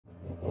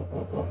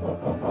Hello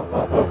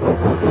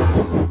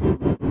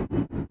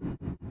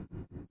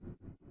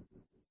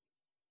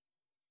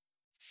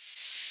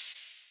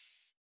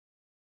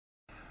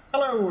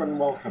and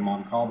welcome,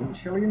 I'm Carbon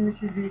Chili and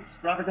this is the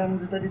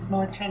extravaganza that is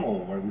my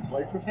channel where we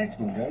play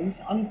professional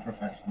games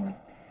unprofessionally.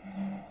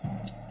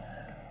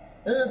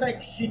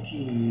 Urbek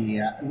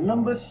City,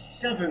 number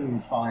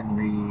 7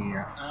 finally,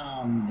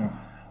 and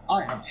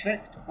I have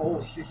checked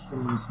all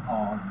systems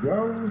are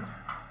go,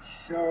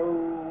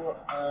 so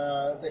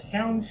the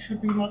sound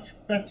should be much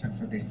better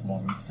for this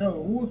one,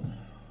 so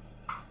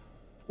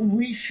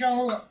we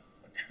shall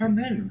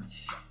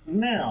commence.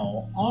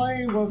 Now,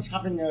 I was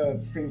having a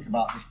think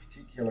about this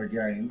particular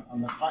game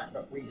and the fact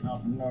that we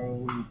have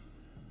no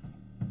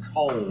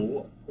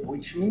coal,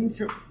 which means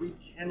that we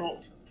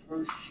cannot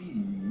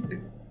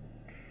proceed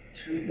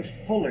to the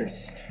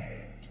fullest.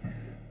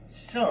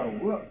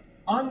 So,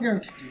 I'm going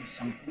to do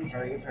something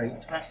very, very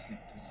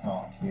drastic to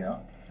start here.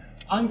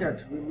 I'm going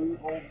to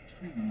remove all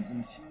the trees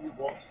and see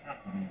what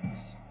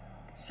happens.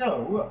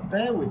 So,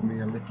 bear with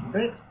me a little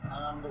bit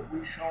and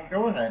we shall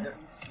go ahead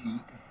and see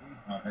if we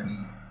have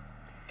any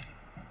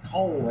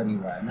coal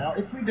anywhere. Now,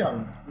 if we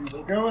don't, we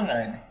will go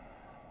ahead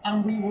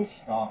and we will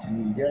start a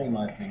new game,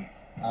 I think,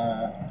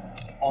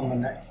 on the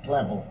next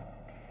level.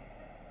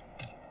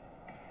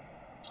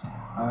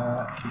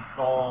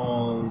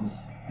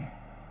 Because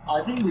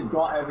I think we've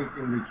got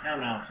everything we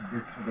can out of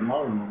this for the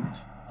moment.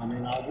 I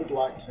mean, I would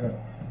like to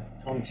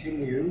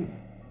continue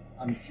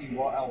and see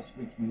what else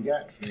we can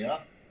get here.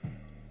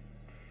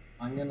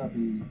 I'm gonna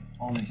be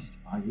honest,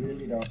 I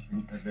really don't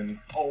think there's any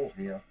coal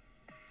here.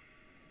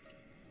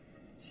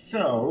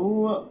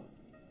 So,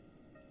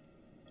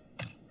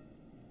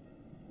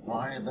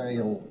 why are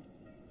they all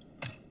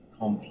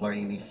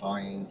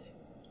complaining-fying?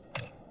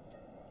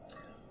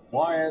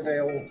 Why are they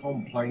all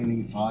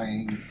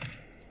complaining-fying?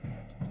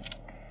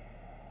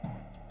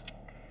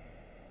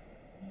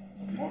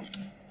 What's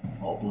the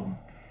problem?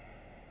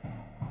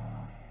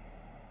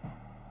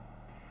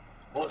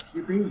 What's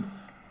your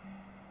beef?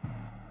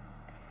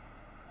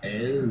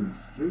 Oh,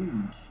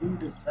 food.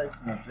 Food has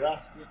taken a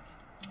drastic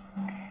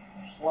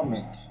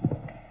plummet.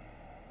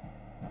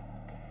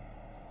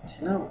 But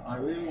you know, I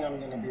really am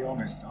going to be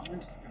honest. I'm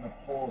just going to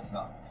pause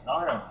that because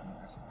I don't think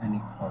there's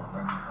any coal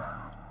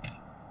anywhere.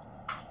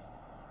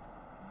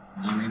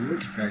 And in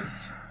which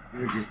case,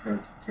 we're just going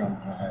to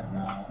jump ahead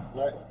now.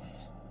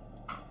 Let's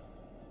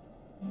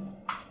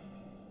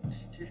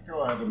just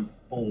go ahead and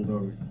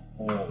bulldoze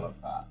all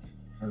of that.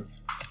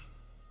 Because,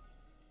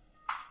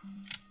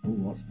 oh,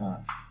 what's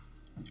that?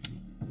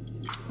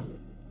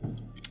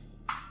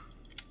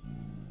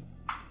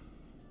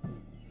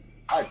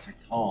 Oh, it's a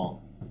car.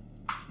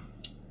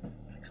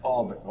 A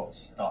car that got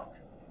stuck.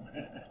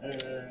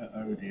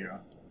 Oh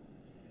dear.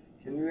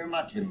 Can you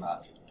imagine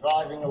that?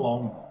 Driving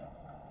along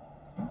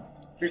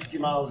 50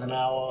 miles an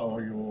hour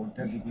or your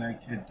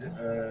designated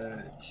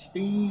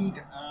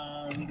speed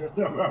and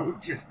the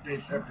road just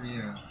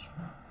disappears.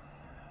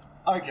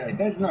 Okay,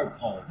 there's no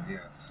coal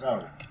here, so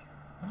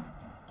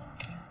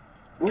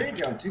we're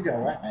going to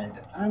go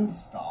ahead and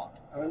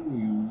start a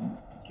new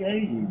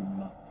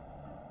game.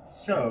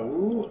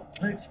 So,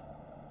 let's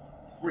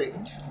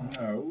quit,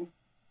 no,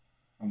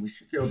 and we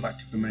should go back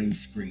to the main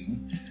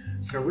screen.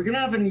 So we're going to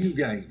have a new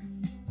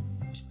game.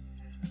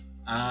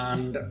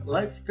 And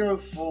let's go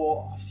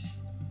for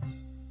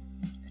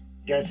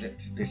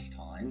desert this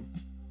time.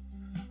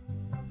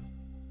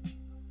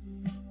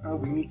 Oh,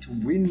 we need to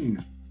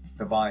win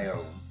the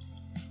biome.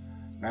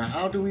 Now,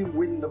 how do we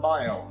win the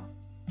biome?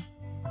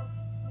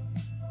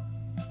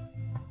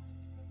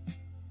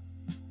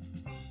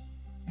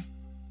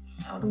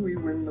 How do we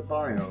win the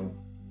biome?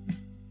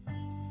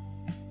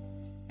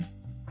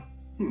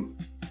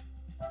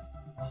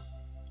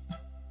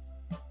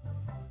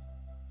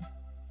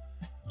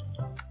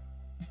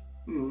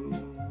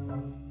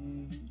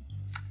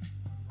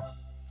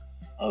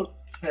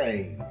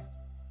 Okay.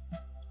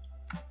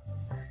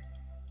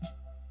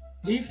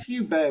 If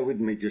you bear with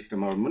me just a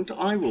moment,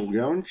 I will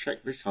go and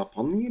check this up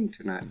on the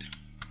internet.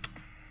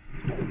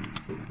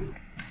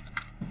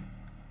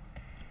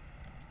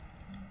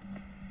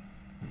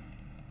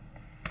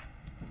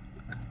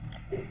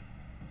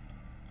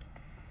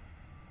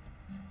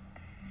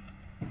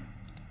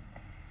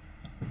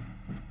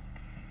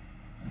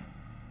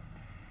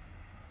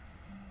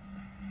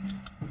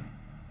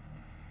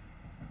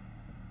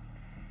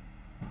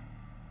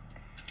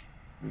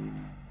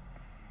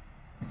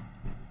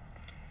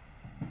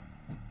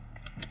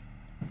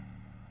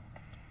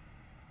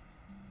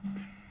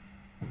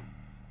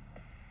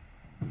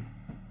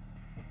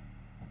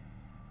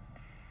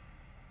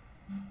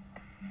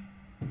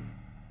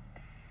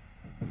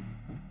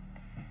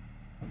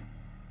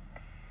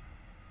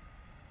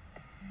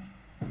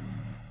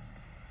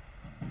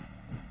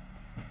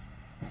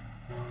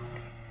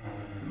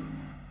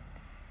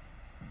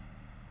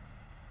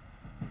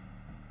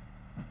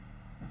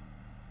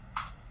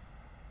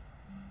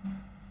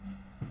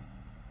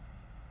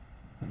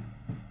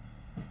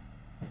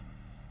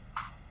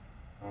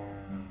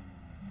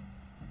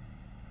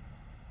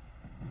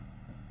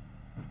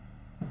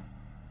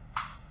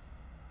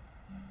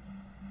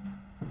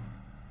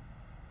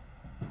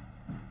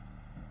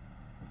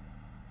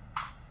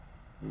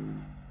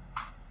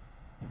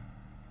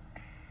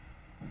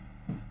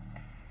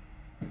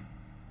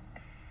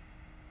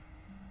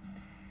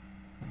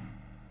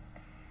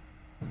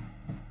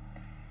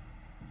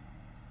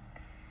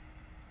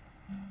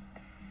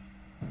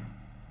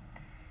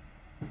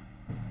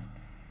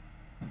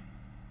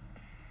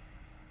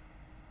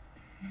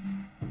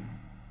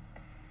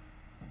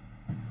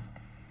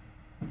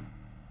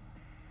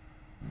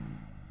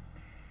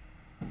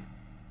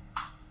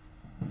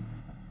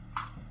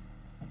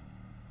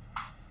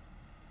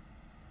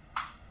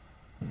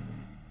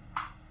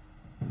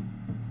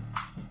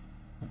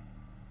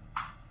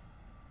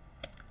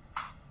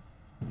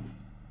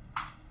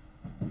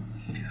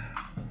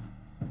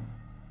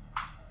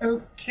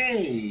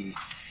 Okay,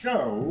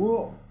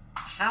 so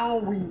how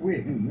we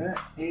win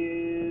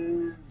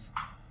is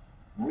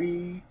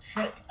we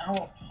check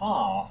our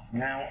path.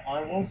 Now,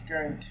 I was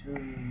going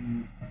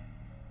to...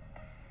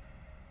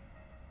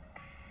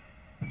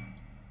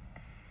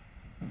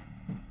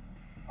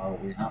 Oh,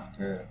 we have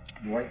to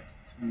wait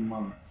 2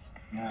 months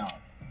now.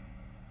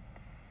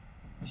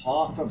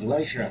 Path of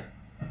leisure.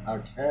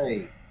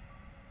 Okay.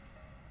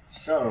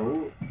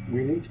 So,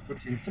 we need to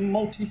put in some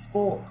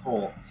multi-sport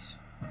courts,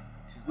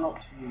 which is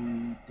not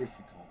too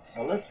difficult.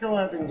 So let's go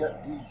ahead and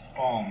get these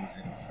farms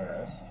in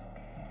first.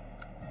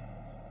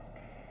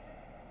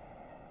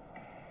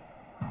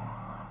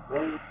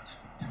 1,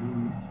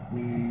 2,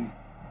 3,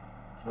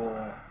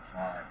 4,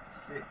 5,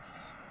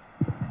 6.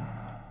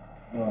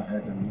 Go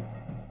ahead and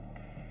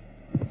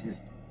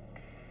just...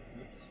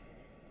 Oops.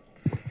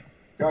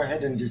 Go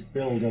ahead and just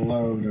build a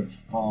load of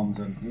farms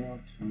on here.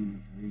 2,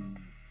 3,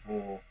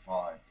 4,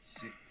 5,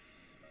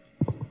 6.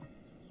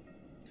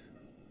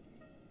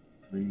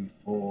 3,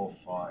 4,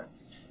 5,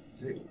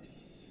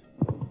 6.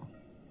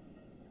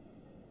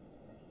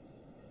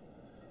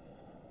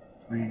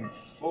 3,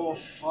 4,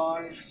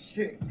 5,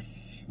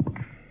 6.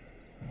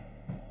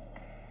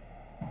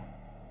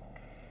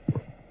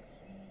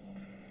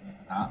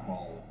 That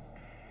will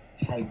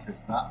take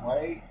us that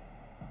way.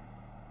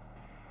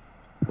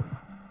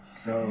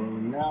 So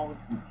now we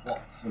can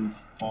plot some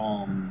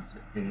farms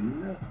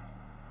in.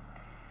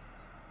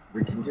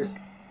 We can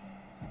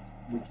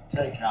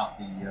take out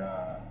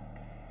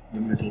the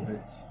middle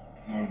bits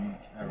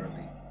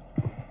momentarily.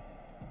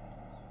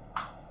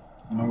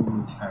 We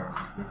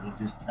will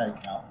just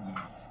take out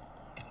these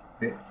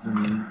bits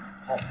and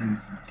pop in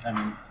some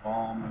tenant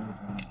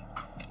farmers and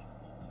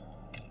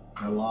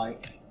the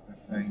like. The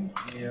same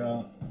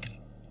here.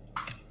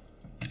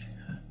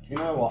 Do you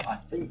know what? I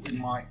think we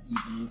might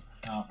even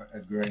have a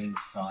grain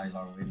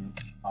silo in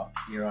up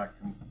here. I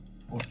can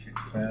put it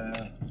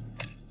there.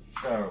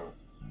 So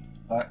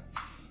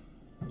let's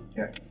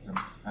get some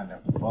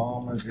tenant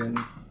farmers in.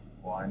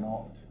 Why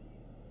not?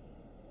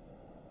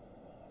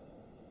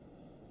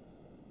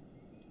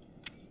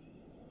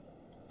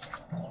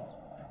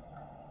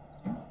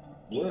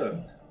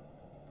 Work.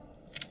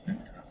 That's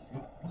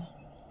interesting.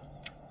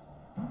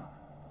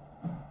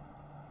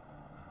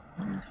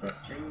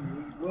 Interesting,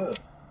 need work.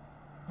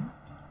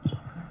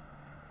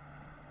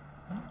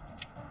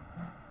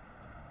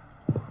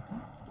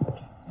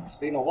 It's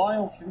been a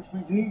while since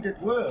we've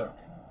needed work.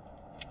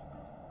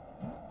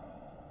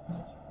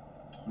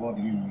 What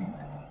do you need?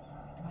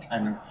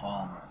 Tenant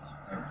farmers.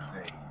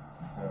 Okay,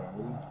 so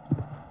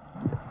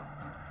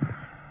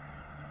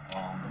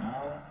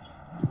farmhouse.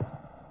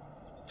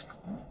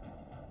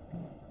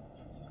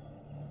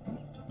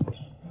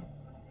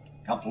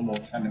 Couple more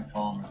tenant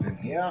farmers in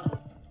here.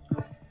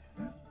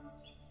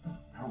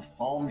 Oh,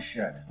 farm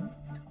shed.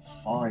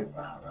 5.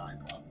 Alright,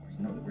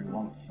 we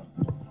want some.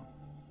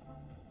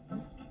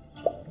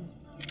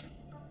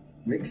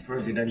 Mixed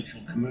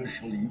residential,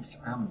 commercial use,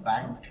 and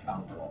bank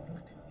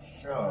unlocked.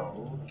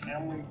 So,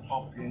 can we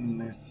pop in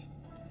this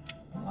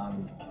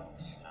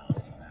landlord's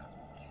house now?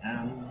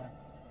 Can.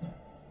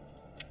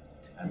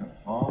 Tenant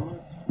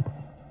farmers.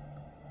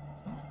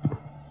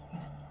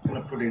 I'm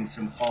going to put in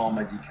some farm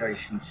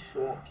education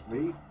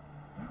shortly.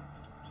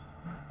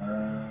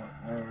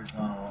 Where is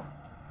our...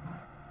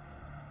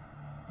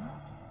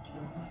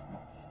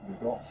 We've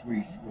got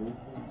 3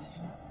 schools.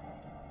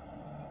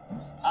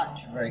 Let's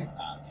activate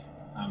that.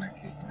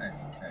 Anarchist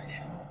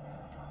education.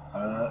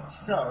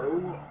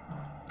 So,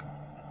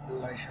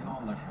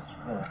 leisure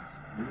sports.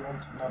 We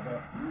want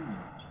another.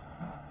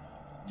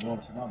 We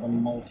want another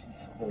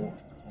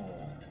multi-sport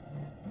court.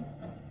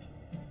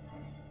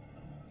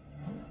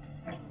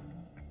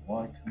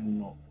 Why can we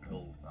not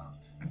build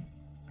that?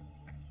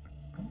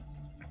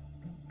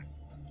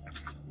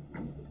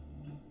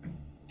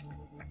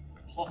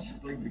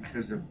 Possibly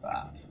because of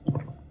that. We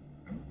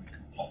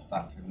could pop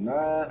that in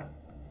there.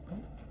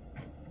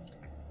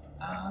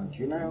 And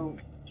you know,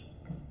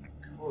 we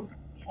could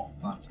pop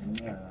that in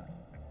there.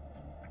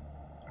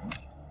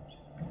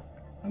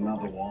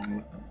 Another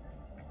one,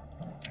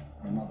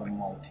 another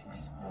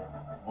multi-sport.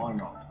 Why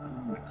not?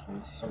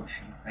 Called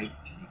Social 80.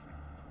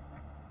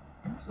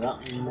 Does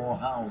that mean more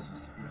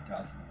houses? It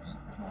does mean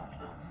more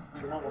houses.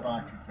 Do you know what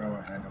I could go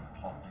ahead and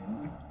pop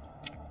in?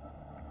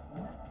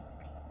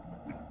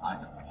 I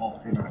could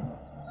pop in a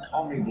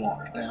commie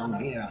block down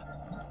here.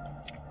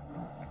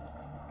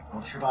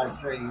 Or should I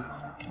say,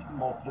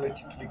 more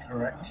politically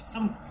correct,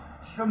 some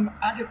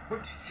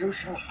adequate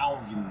social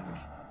housing.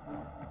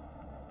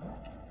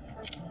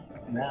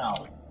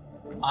 Now,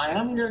 I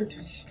am going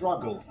to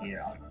struggle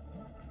here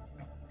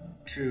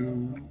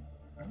to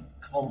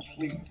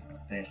complete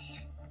this.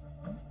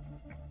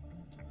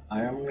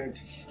 I am going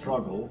to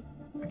struggle.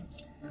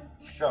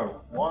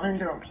 So, why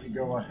don't we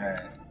go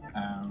ahead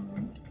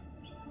and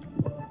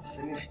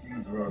finish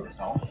these roads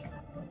off.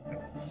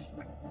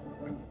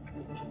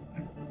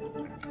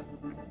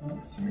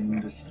 Some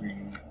industry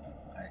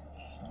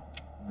X.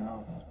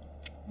 No.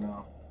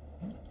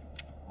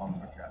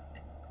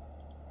 Lumberjack.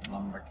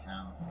 Lumber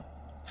can.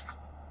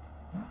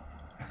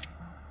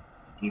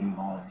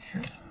 demolish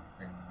a few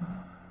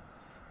things.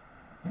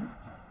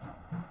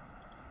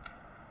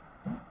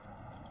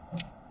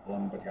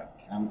 Lumberjack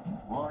camp,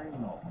 why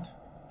not?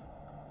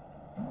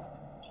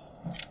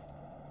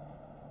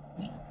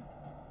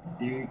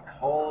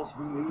 Because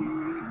we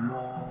need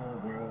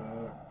more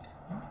work.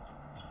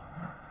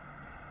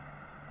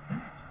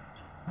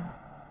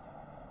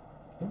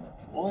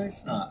 Why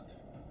is that?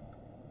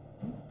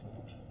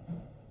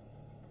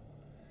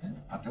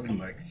 That doesn't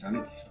make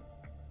sense.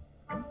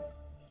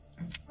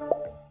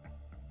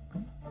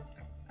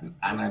 An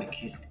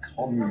anarchist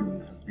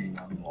commune has been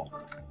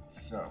unlocked.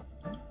 So,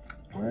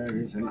 where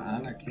is an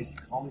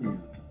anarchist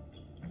commune?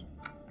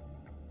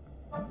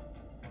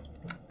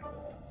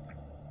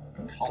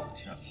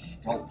 Culture,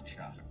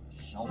 sculpture,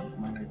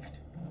 self-managed.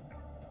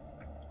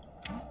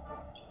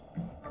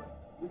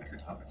 We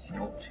could have a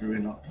sculpture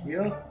in up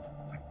here.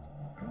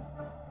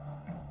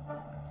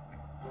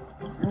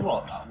 You know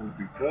what, that would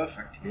be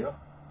perfect here.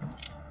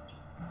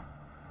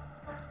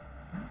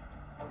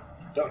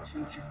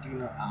 Production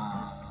 15,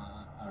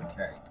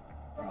 okay,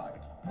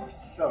 right.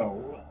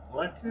 So,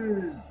 let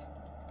us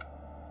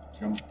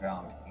jump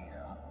down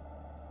here.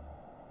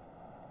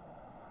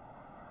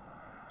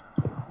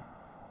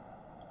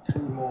 Two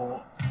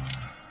more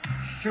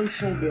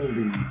social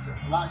buildings.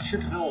 That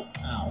should help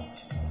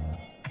out.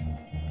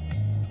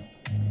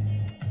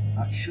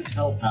 That should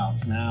help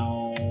out.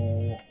 Now,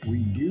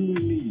 we do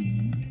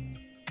need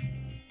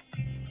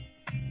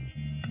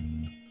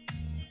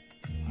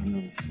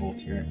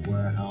 148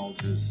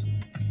 warehouses.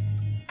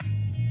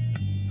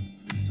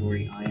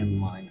 3-story iron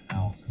mine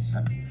houses.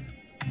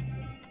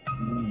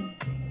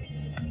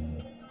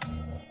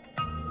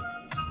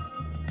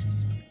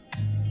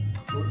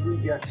 Could we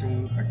get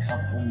in a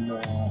couple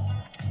more?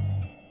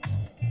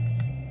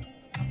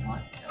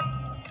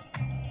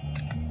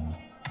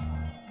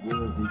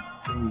 Worthy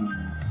thing.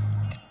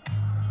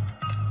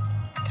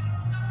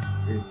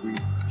 If we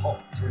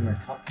popped in a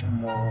couple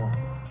more.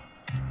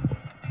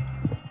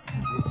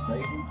 Is it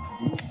they do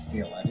produce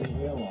steel? I didn't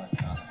realise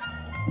that.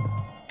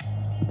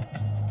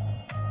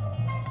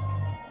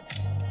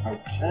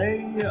 Okay,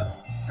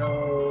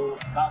 so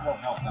that will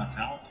help that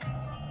out.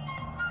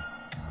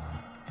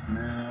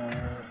 Now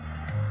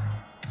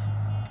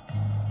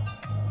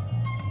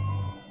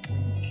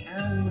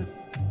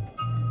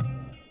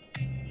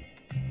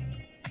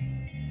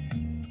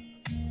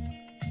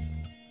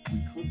we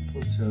could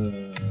put a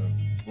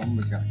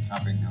lumberjack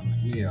cabin on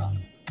here,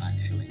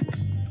 actually.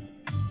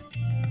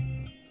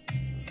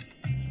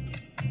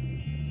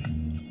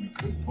 We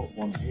could put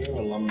one here,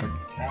 a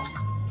lumberjack camp.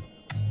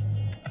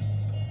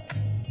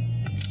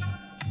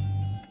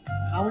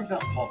 How is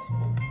that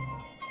possible?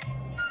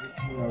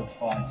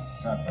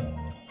 15057.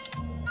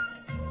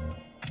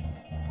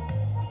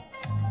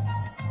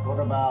 What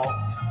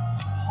about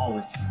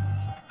policies?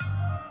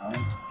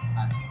 Don't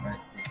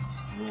activate this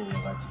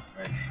rural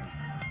education.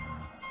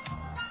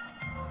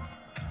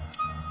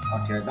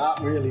 Okay, that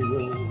really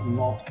will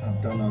not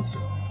have done us.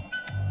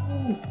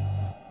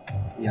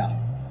 Yeah.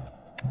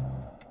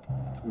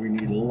 We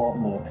need a lot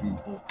more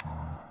people.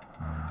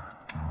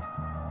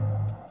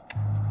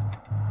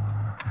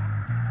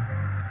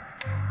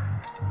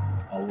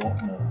 A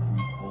lot more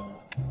people.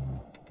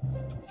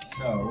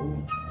 So,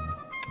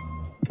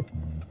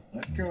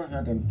 let's go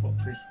ahead and put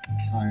this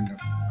kind of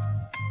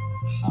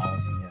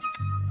housing in.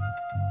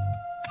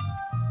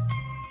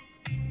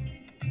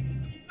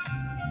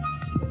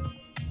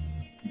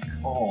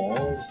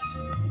 Because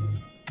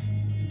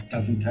it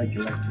doesn't take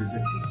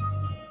electricity.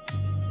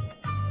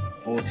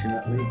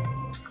 Fortunately.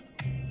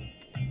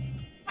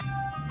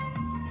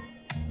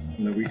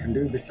 And we can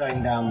do the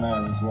same down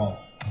there as well.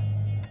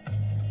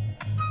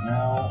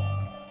 Now,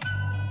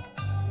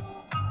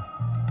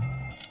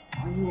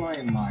 are you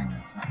iron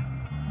miners?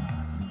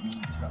 You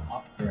need to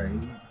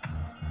upgrade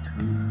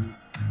to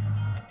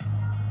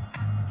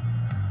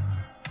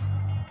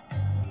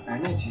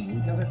energy.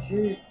 We've got a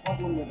serious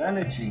problem with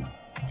energy.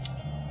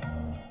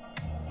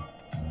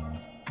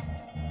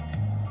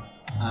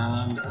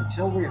 And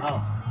until we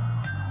have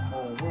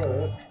more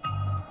work,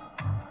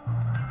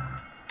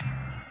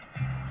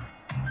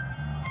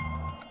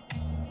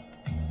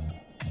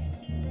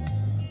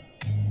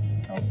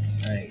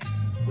 okay,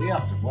 we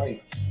have to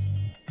wait.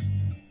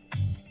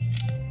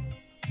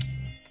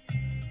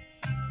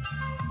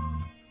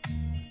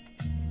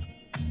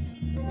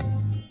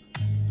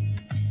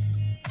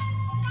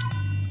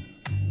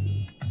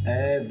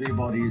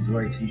 Everybody is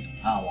waiting for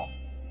power.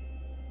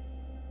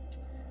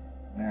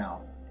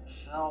 Now,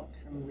 how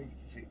can we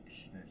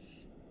fix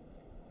this?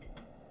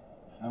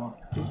 How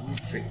could we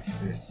fix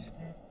this?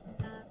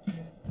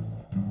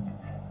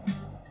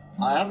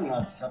 I haven't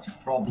had such a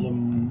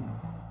problem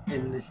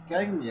in this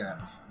game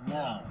yet.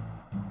 Now,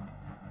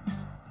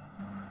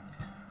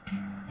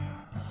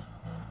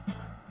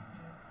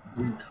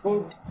 we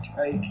could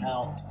take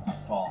out a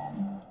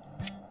farm.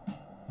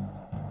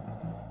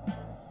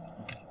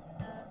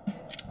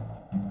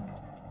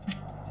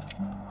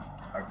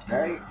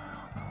 Okay.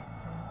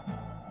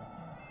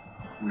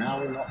 Now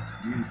we're not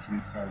producing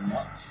so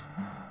much.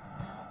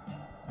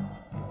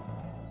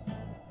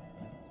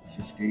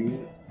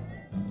 15.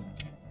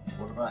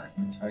 What about if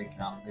we take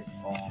out this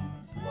farm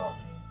as well?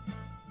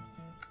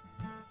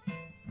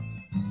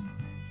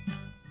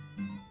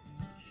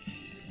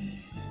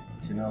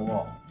 Do you know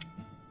what?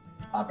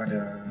 I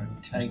better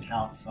take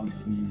out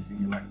something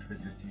using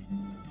electricity.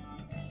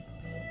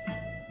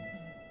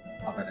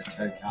 I better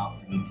take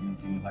out things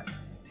using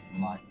electricity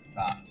like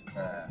that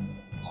there,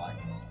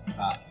 like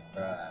that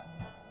there.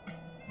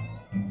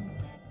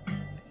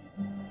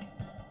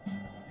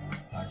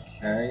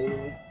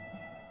 Okay.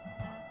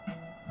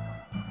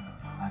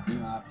 I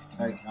think I have to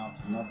take out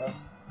another.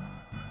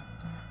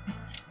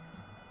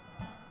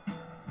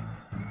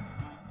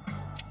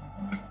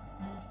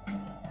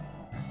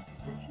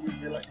 Does this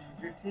use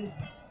electricity?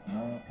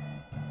 No.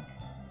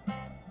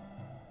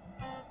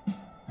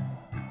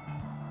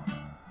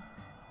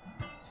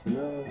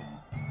 No.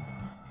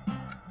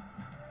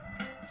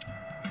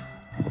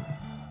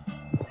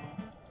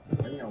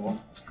 You know what?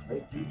 They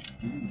do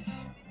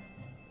use.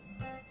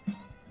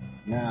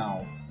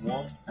 Now,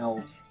 what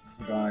else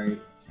could I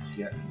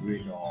get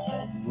rid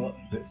of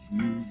that's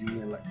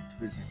using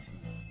electricity?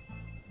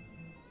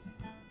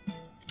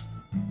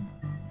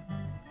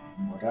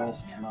 What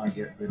else can I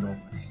get rid of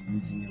that's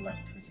using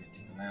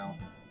electricity now?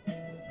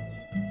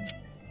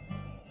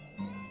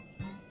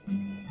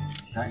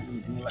 Is that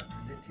using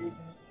electricity?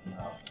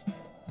 No.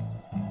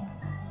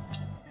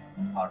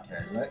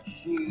 Okay, let's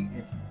see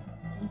if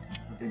we can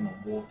put in a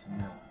water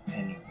mill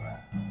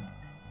anywhere.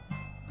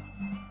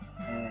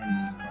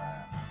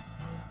 Anywhere.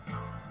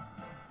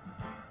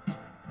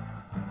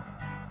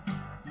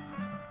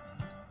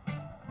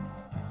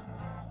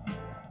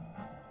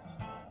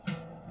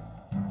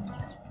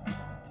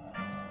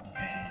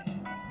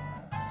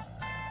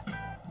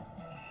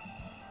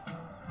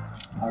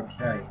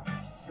 Okay,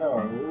 so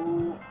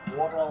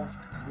what else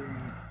could we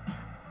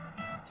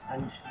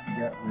potentially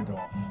get rid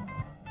of?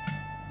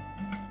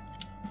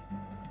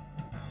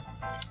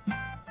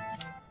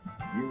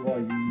 You are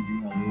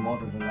using a lot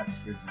of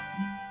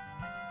electricity.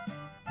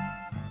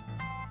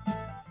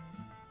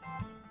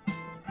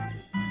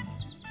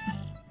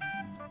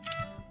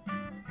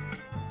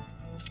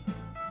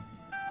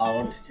 I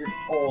want to just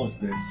pause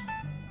this.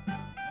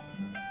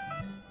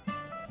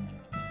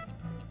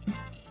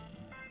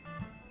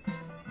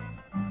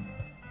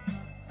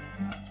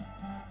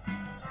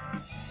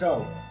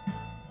 So,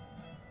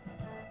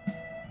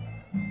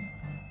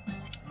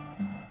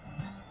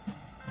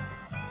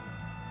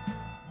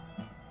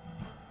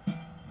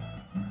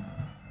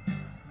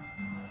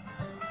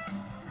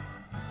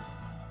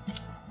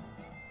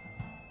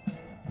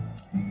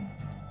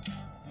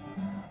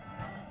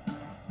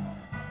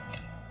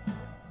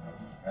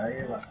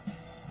 okay,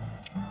 let's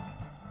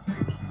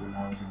make you an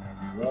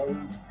ordinary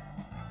road.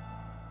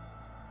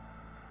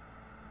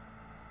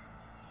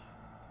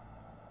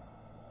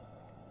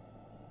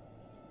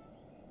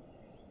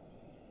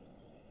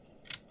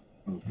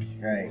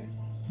 Okay.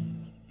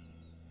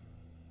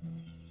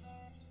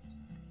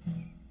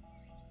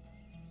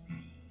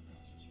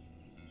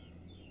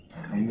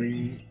 Can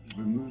we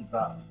remove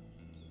that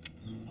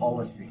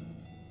policy?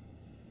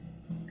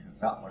 Because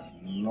that was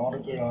not a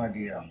good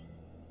idea.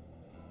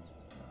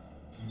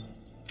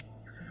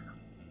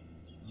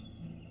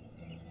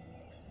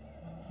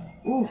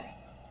 Oof.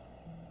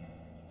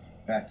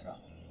 Better.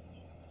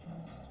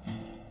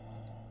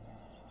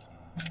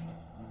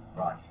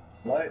 Right.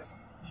 Let's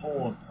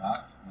pause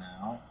that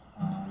now.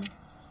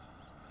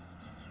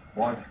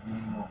 Why can we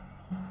not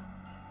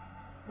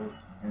put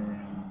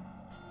in?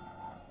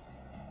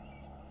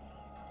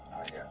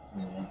 Oh yeah,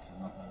 we want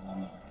another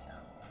lumber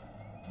camp.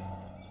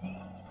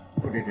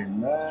 Put it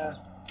in there.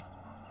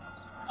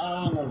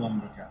 And a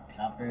lumberjack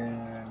cabin.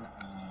 And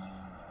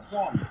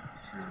 1,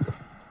 2,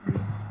 3,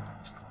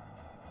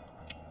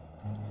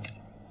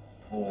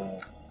 4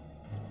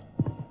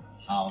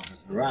 houses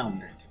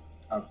around it.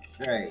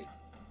 Okay.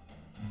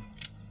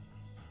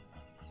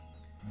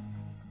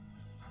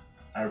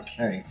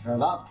 Okay, so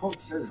that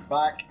puts us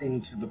back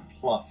into the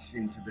plus,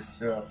 into the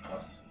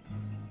surplus.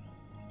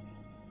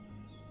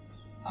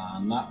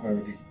 And that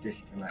road is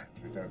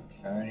disconnected,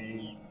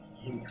 okay.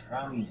 Ooh,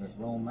 trams as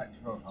well,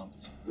 metro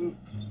hubs. Ooh.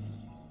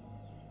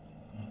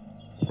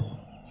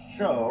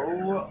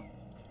 So,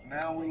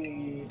 now we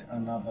need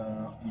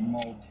another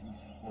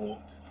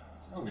multi-sport.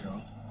 No, we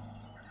don't.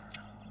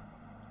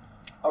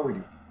 Oh, we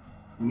do.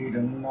 We need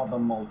another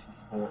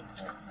multi-sport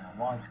port now.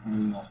 Why can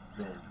we not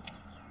build one?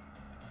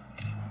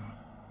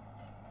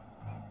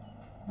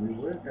 We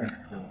were going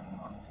to build one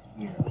up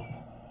here.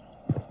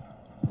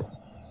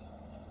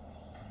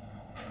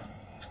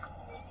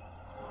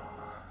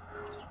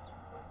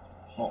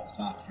 Pop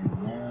that in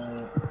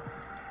there.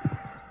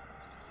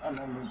 And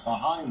then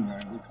behind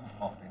there we can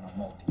pop in a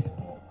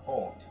multi-sport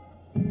court.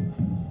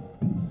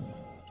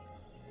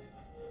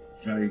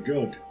 Very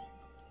good.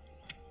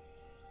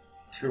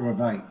 2 of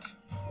 8.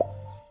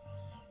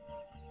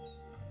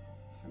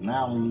 So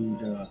now we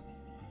need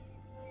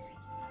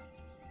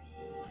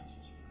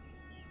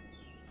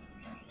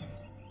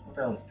what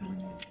else do we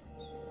need?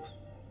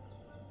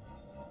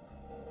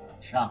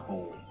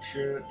 chapel,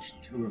 church,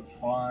 2 of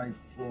 5,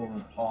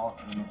 floral park,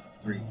 1 of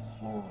 3,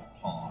 floral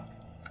park,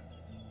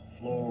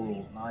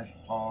 floral, nice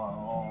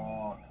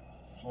park,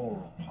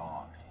 floral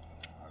park.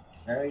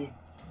 Okay,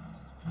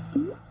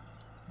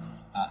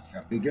 that's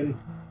a big one.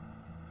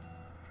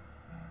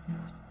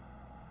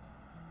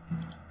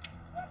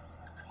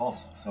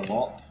 Costs a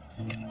lot.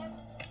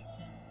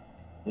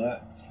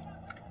 Let's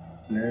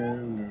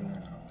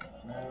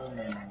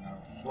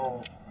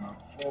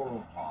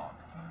floral park.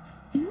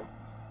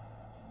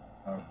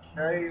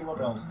 Okay, what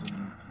else do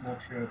we need? More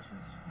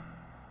churches.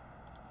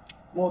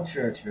 More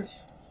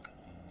churches.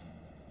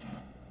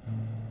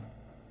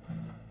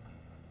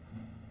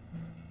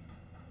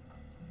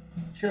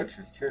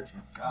 Churches.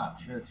 Ah,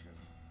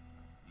 churches.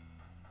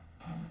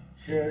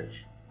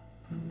 Church.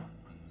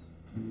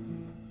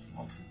 It's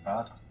not too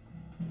bad.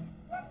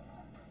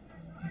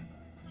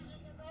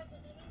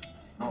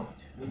 It's not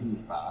too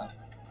bad.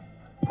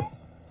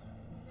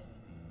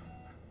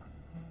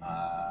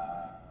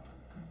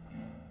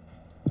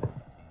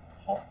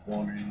 Pop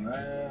one in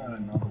there,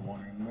 another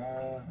one in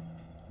there.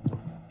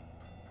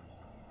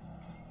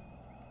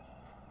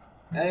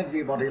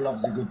 Everybody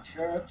loves a good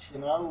church, you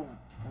know.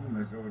 Oh,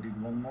 there's already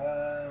one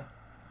there.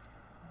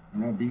 You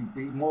know, be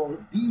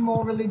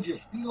more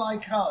religious. Be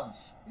like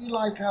us. Be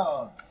like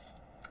us.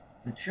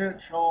 The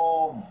Church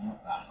of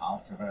the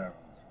House of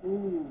Aarons.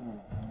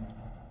 Ooh.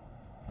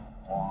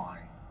 Why?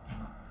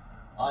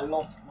 I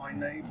lost my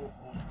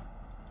neighbourhood.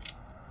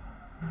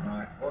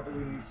 Right, what do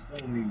we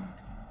still need?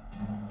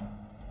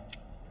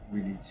 We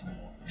need some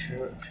more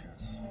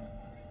churches.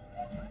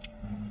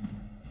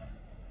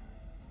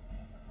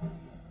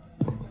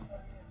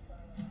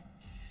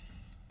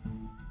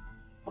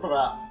 What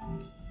about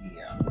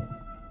here?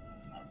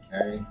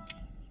 Okay.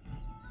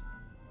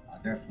 I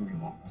definitely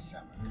want the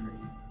cemetery.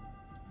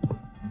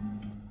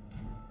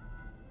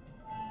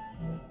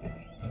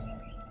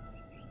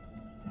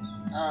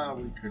 Ah,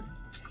 we could...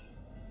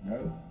 No.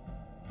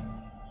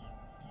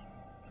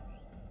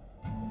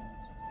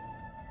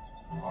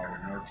 Oh,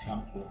 no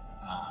chapel.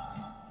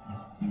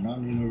 Ah,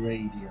 none in a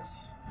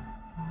radius.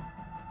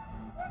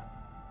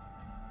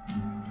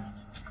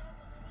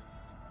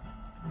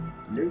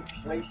 No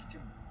place to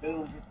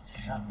build a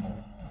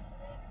chapel.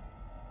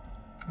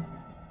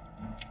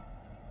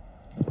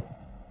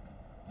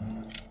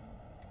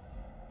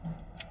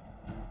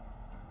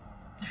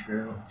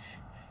 Church,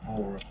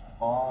 4 of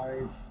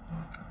 5.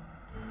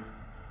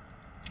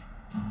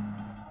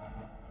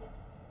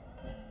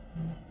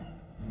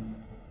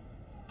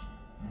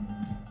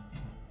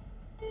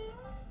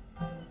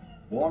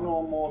 One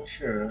or more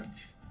church.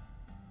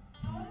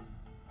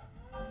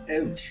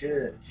 Oh,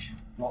 church,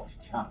 not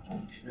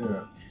chapel,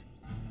 church.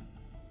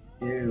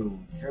 Ew.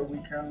 So we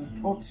can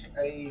put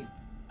a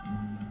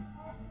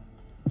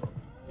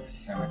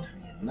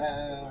cemetery in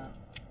there.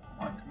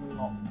 Why can we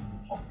not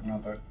pop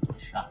another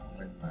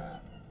chapel in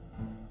there?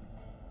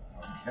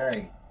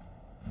 Okay.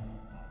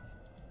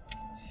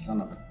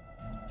 Son of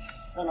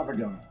a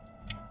gun.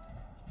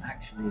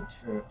 Actually a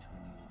church we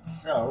need.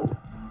 So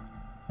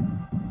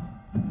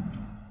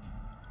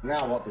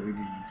now what do we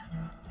need?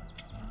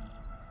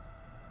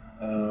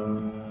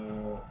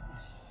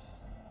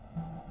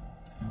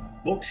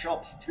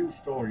 Bookshops,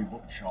 2-story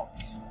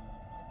bookshops.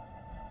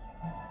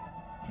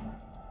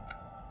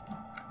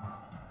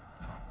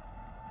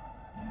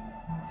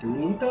 Do we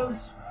need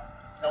those?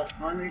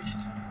 Self-managed?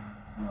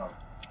 No.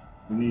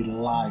 We need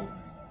libraries.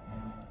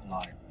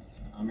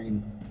 I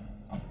mean,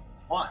 I'm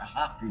quite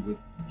happy with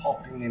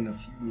popping in a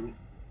few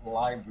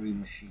library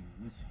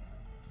machines.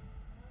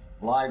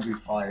 Library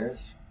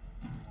fires.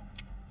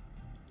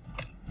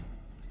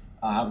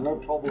 I have no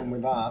problem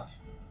with that.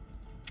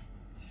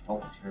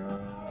 Sculpture,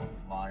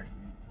 library,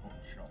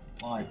 bookshop,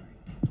 library,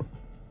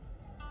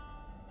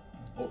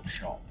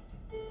 bookshop.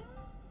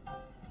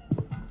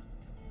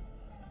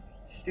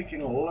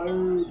 Sticking a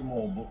load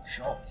more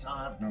bookshops,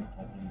 I have no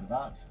problem with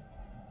that.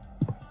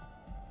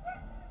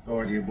 There's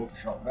already a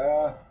bookshop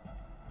there.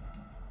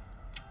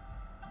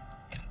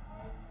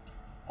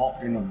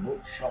 Pop in a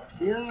bookshop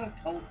here,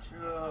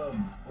 culture,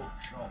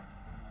 bookshop.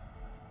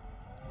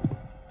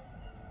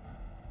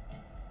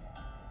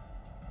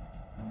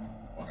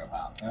 What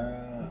about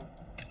there?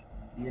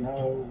 You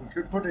know, we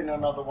could put in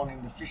another one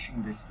in the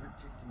fishing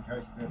district just in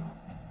case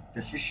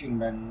the fishing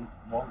men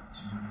want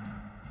to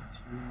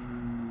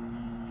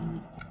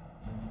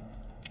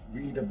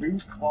read a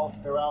book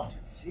whilst they're out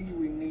at sea.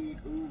 We need,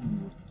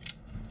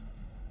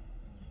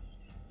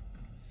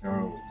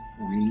 so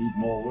we need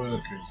more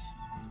workers.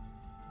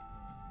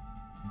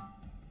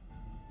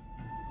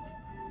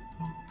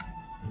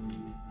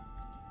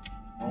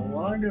 Well,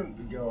 why don't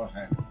we go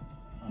ahead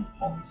and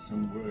pop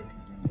some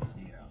workers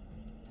in here?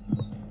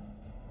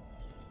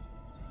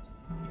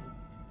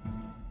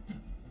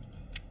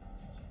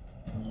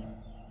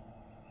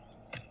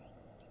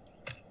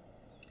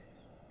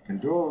 Can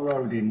do a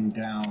road in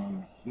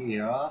down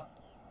here.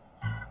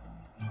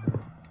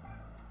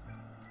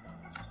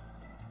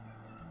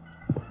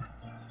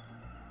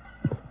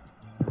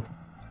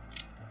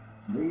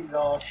 These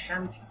are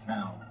shanty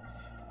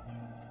towns.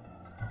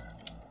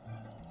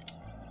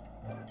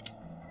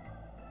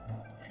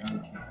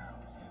 Shanty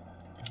house.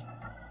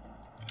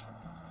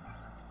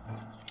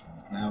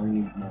 Now we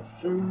need more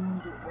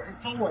food.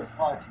 It's always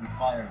fighting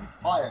fire with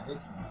fire,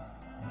 this one.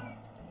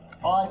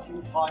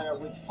 Fighting fire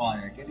with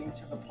fire, getting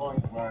to the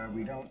point where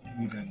we don't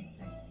need anything.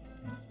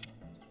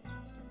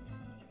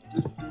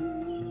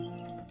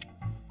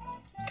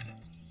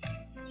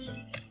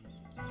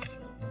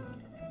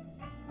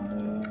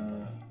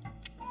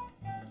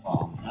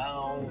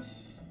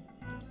 Farmhouse,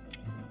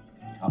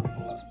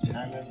 couple of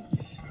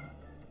tenants.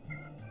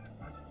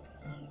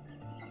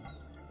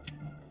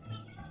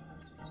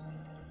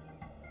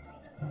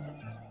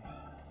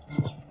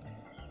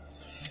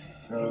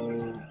 So,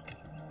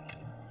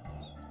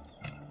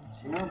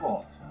 do you know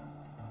what?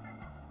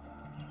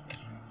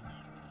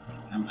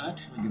 I'm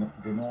actually going to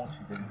put an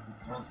orchard in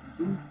because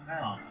we do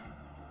have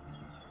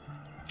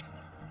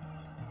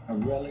a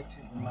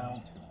relative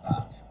amount of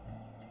that.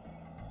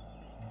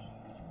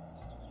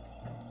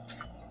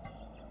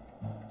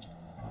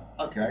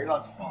 Okay,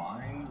 that's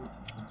fine.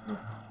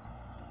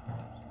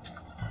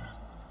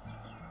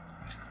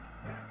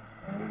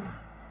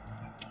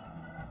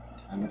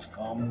 Tenant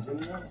farmers in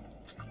there.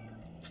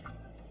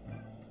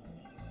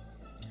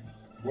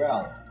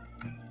 Well,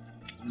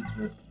 we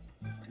could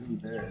do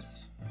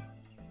this.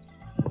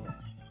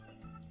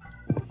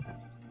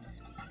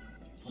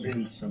 Put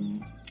in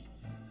some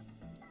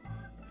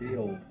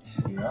fields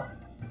here.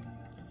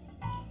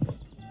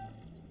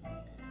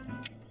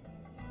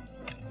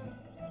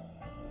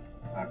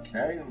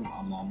 Okay,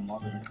 I'm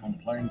not going to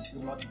complain too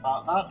much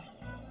about that.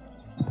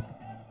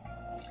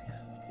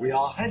 We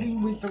are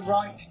heading with the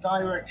right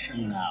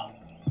direction now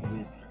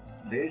with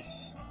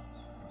this.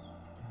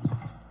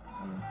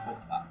 And put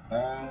that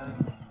there.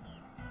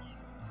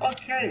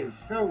 Okay,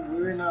 so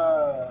we're in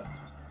a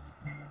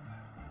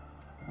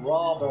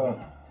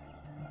rather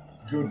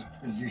good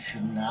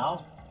position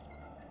now.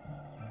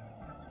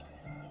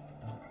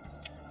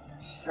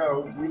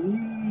 So we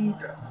need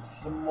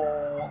some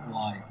more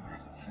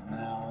libraries.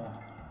 Now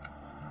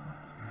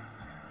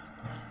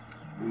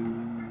we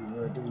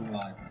were doing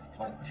libraries,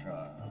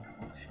 culture,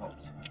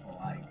 bookshops,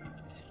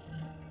 libraries.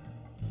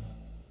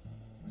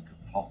 We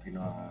could pop in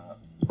a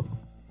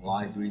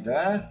library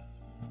there.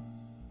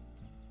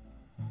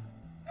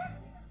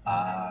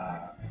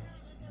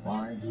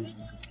 Library, we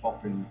could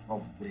pop in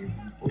probably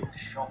a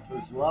bookshop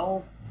as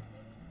well.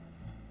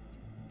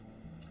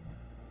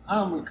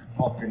 And we could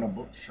pop in a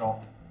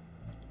bookshop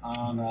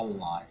and a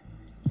library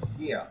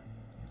here.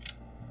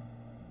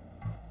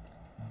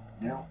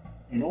 Now,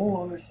 in all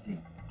honesty,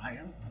 I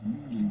don't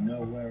really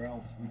know where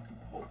else we could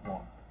put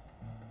one.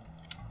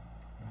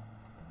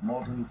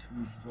 Modern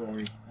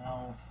two-story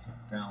house,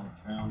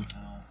 downtown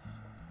house.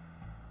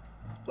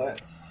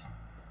 Let's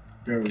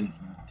go with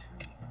you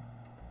two.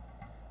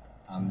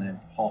 And then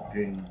pop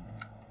in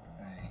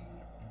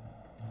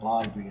a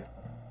library at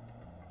the...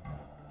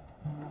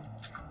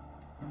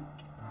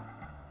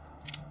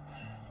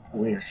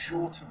 We're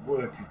short of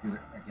workers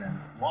again.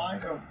 Why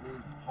don't we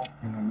pop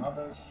in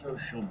another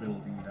social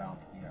building down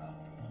here?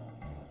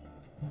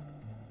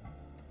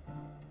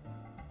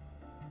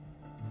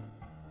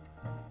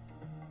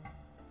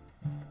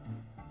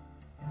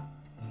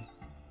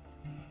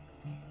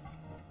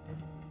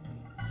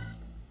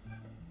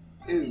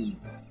 Ooh.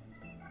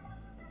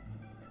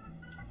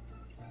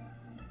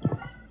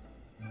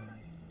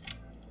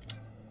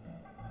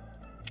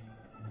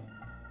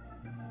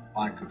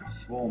 I could have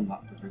sworn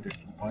that was a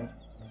different way.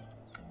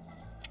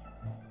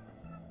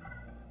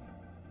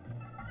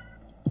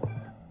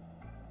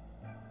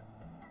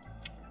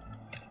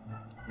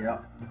 Yeah.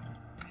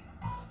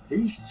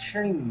 These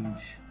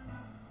change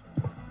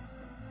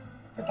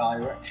the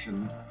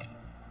direction.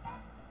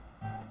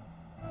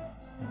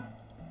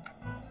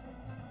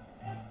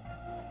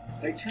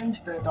 They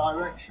change their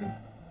direction.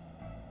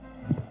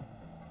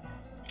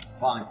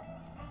 Fine.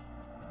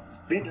 It's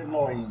a bit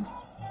annoying.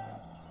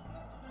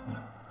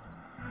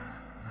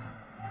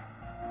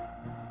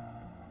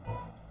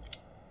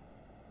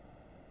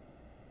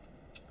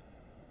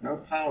 No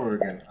power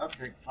again.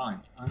 Okay, fine.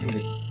 I need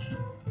it.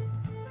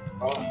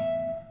 Oh.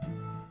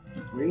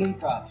 We need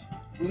that.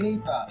 We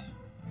need that.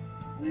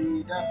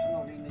 We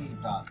definitely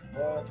need that.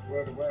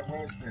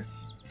 Where's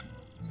this?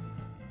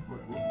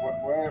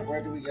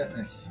 Where do we get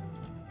this?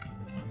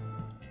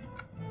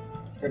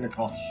 It's going to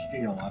cost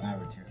steel, I know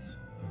it is.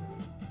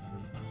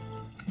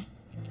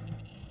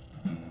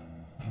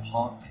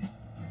 Hot.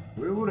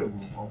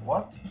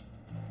 What?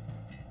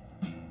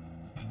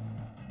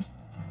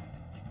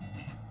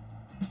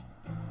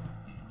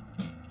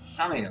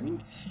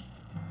 Science.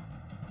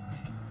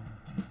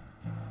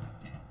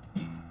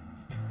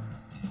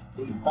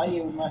 The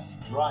biomass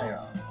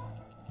dryer.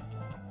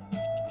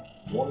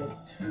 One of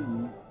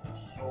two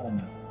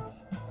sawmills.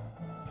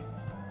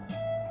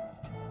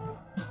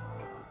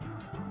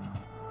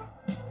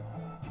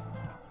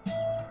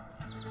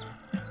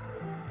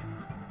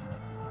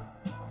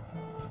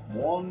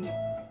 One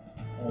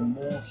or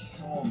more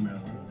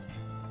sawmills.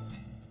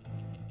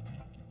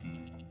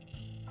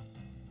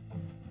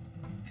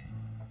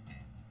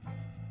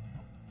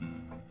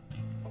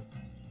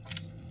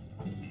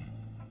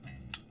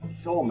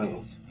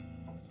 Sawmills.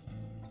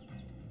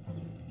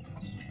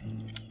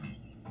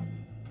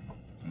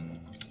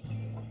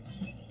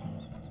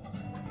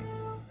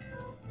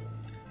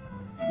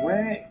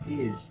 Where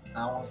is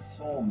our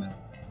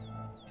sawmill?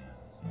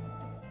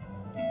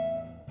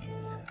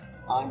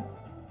 I'm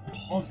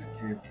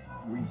positive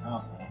we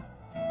have one.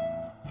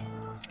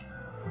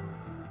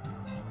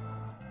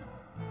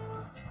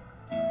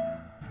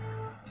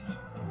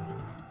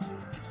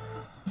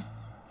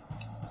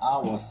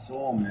 Our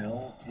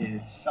sawmill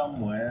is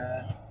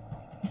somewhere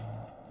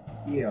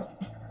here.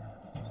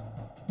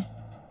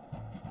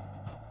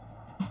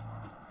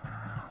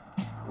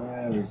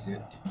 Where is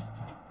it?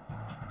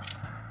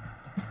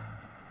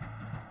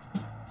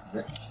 Is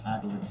it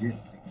CAD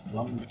Logistics,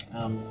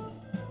 Lumbercamp,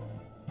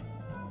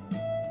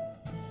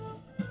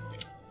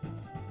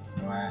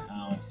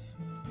 Warehouse?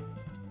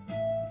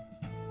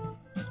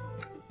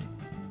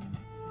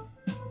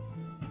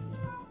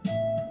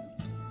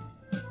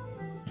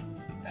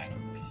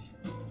 Thanks.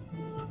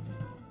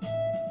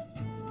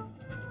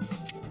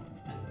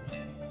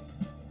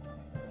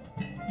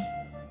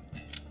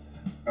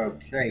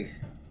 Okay,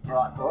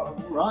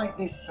 right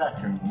this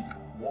second,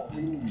 what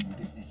we need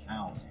is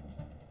housing.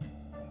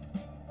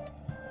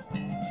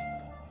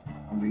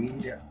 And we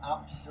need it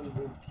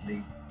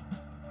absolutely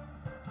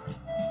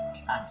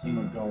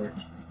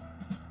categorically.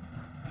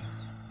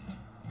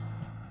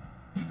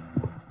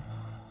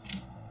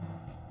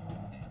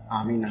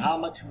 I mean, how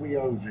much are we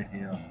over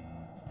here?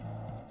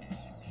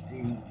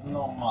 16,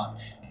 not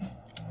much.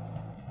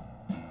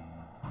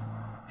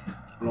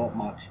 Not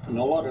much. And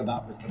a lot of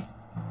that was the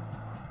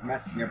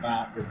messing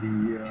about with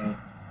the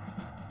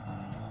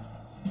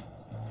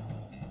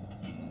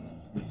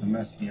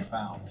messing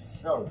about.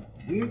 So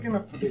we're going to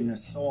put in a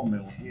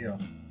sawmill here.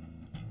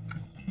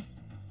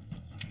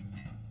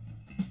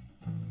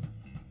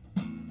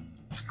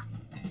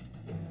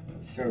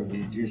 So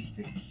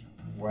logistics,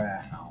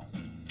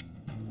 warehouses.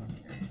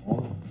 Okay, so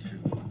 1,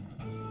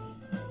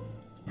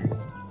 2, 3, 4.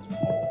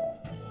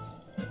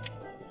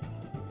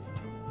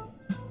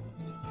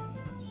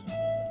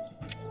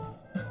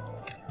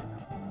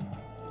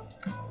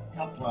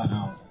 Couple of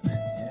houses in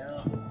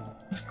here.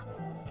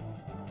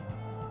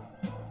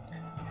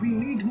 We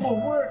need more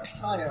work,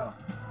 sire.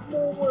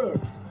 More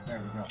work. There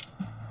we go.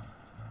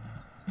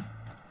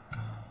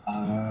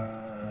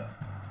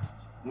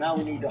 Now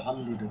we need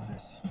 100 of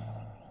this.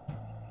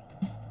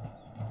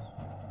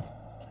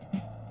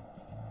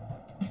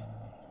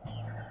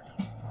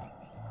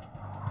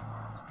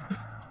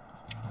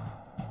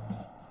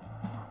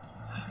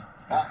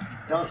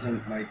 That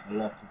doesn't make a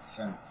lot of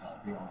sense,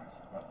 I'll be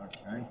honest, but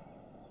okay.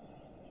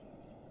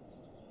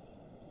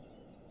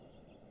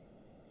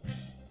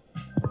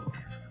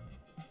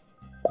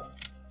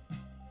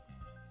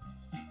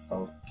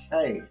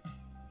 Okay.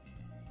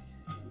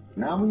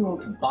 Now we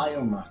want a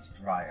biomass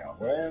dryer.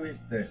 Where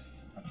is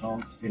this?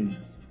 Advanced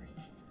industry.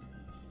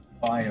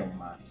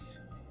 Biomass.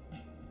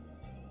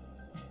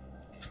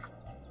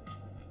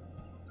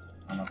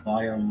 And a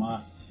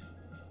biomass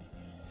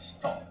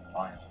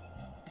stockpile.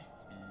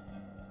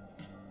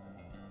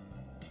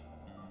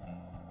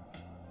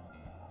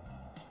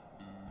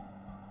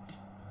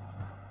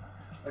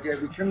 Okay,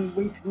 we can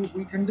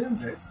do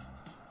this,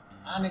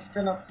 and it's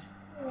gonna.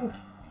 Oof.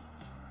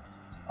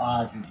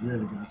 This is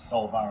really going to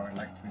solve our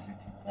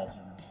electricity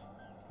problems.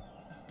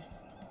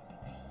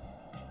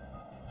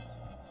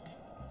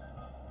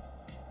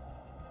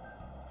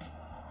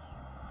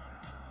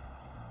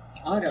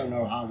 I don't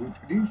know how we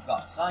produce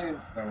that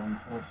science though,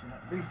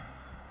 unfortunately.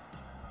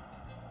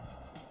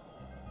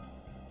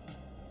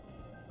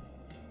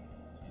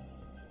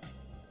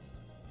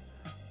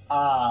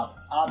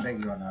 I'll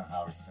bet you I know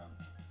how it's done.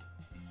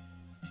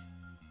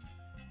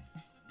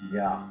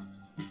 Yeah.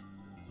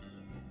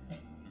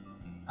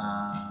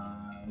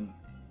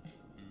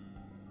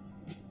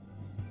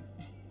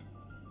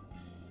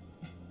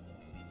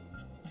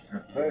 So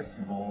first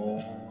of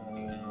all,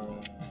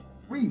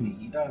 we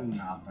need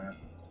another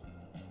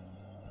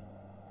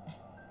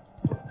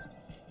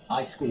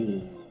high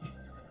school.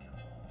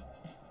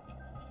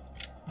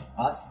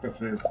 That's the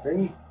first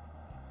thing.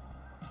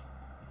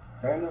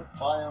 Then a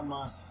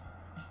biomass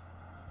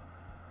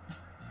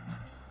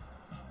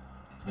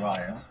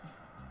dryer.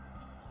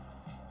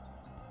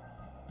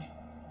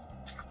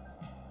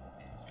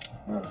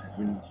 No, because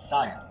we need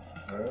science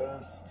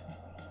first.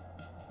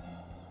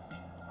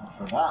 And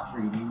for that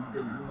we need a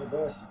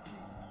university.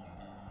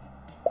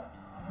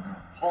 I'm going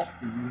to pop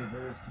the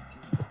university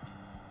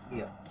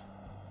here.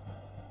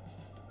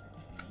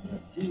 With a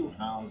few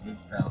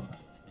houses down the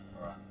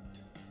front.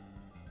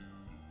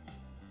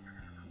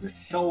 The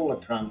solar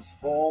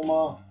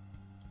transformer.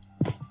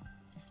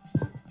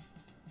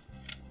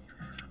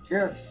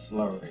 Just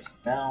slow this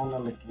down a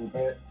little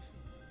bit.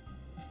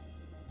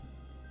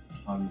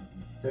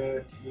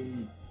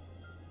 130.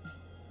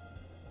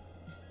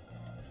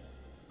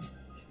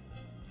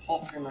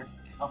 Pop in a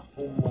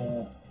couple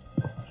more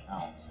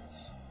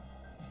houses.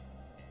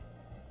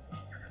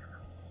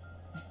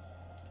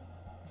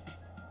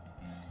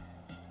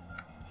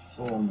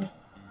 Sawmill.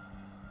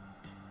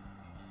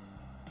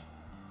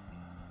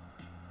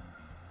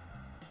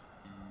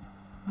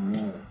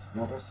 It's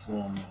not a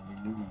sawmill we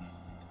need.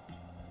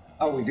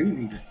 Oh, we do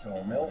need a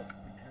sawmill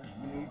because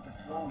we need the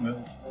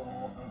sawmill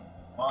for the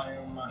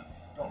biomass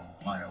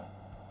stockpile.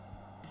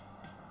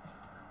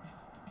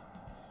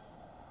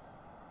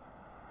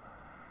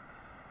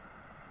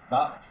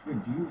 That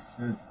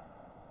produces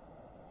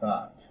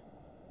that.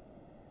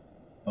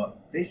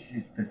 But this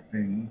is the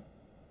thing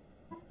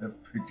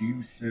that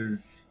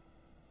produces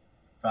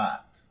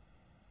that.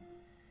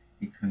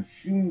 It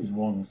consumes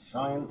one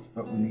science,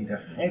 but we need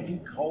a heavy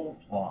coal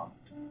plant.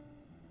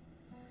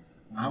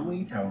 And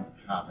we don't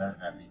have a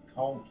heavy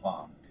coal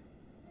plant.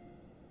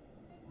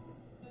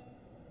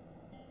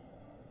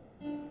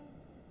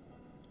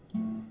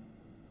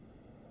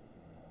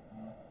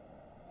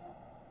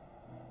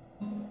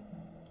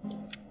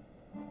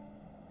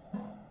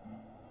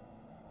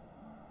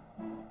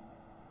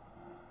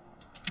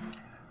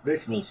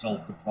 This will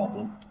solve the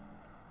problem.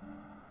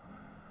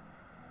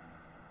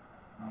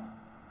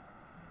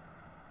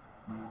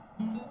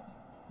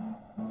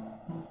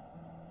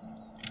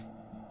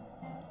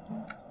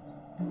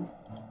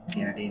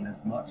 Get in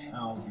as much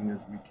housing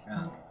as we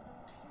can.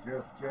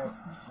 Just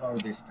slow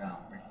this down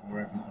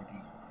before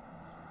everybody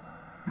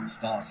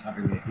starts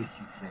having a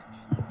hissy fit.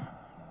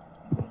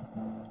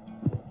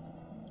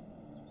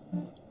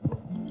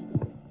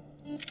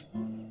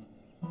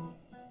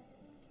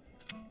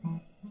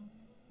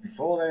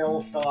 Before they all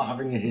start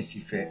having a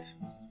hissy fit.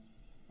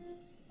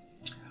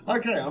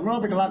 Okay, I'm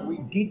rather glad we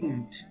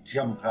didn't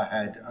jump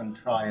ahead and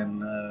try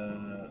and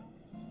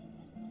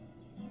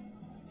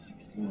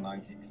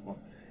 16961.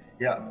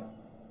 Yeah,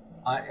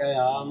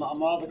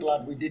 I'm rather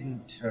glad we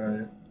didn't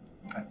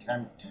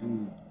attempt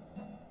to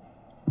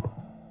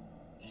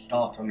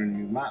start on a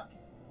new map.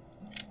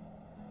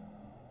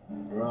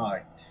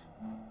 Right.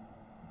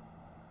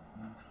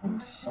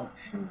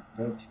 Consumption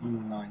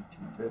 1390,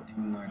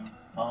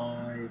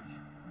 1395,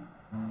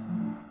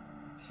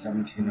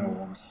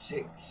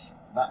 17016.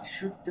 That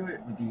should do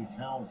it with these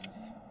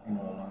houses, in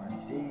all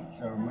honesty.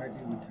 So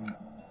maybe we can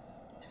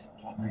just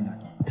pop in a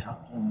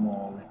couple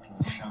more little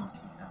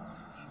shanty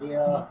houses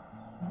here.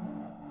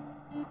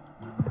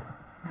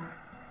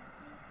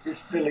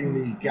 Just filling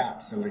these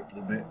gaps a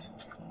little bit.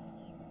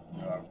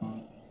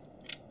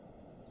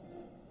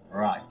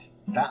 Right,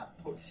 that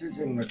puts us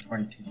in the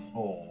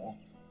 24.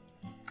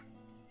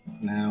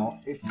 Now,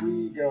 if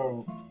we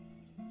go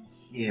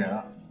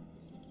here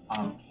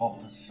and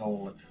pop a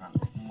solar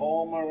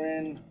transformer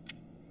in,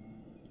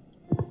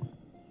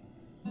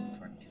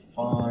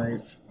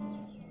 25.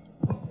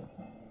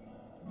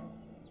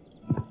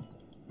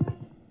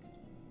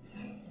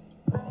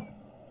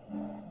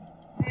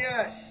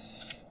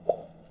 Yes!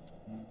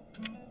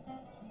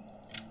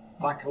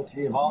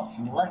 Faculty of Arts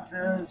and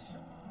Letters.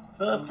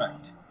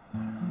 Perfect.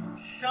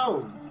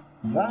 So,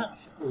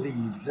 that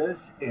leaves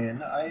us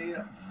in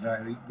a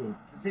very good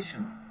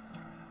position.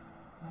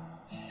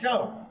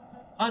 So,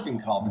 I've been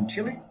Carbon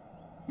Chili,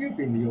 you've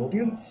been the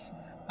audience,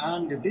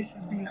 and this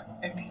has been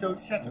episode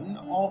 7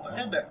 of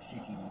Urbek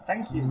City.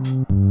 Thank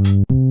you.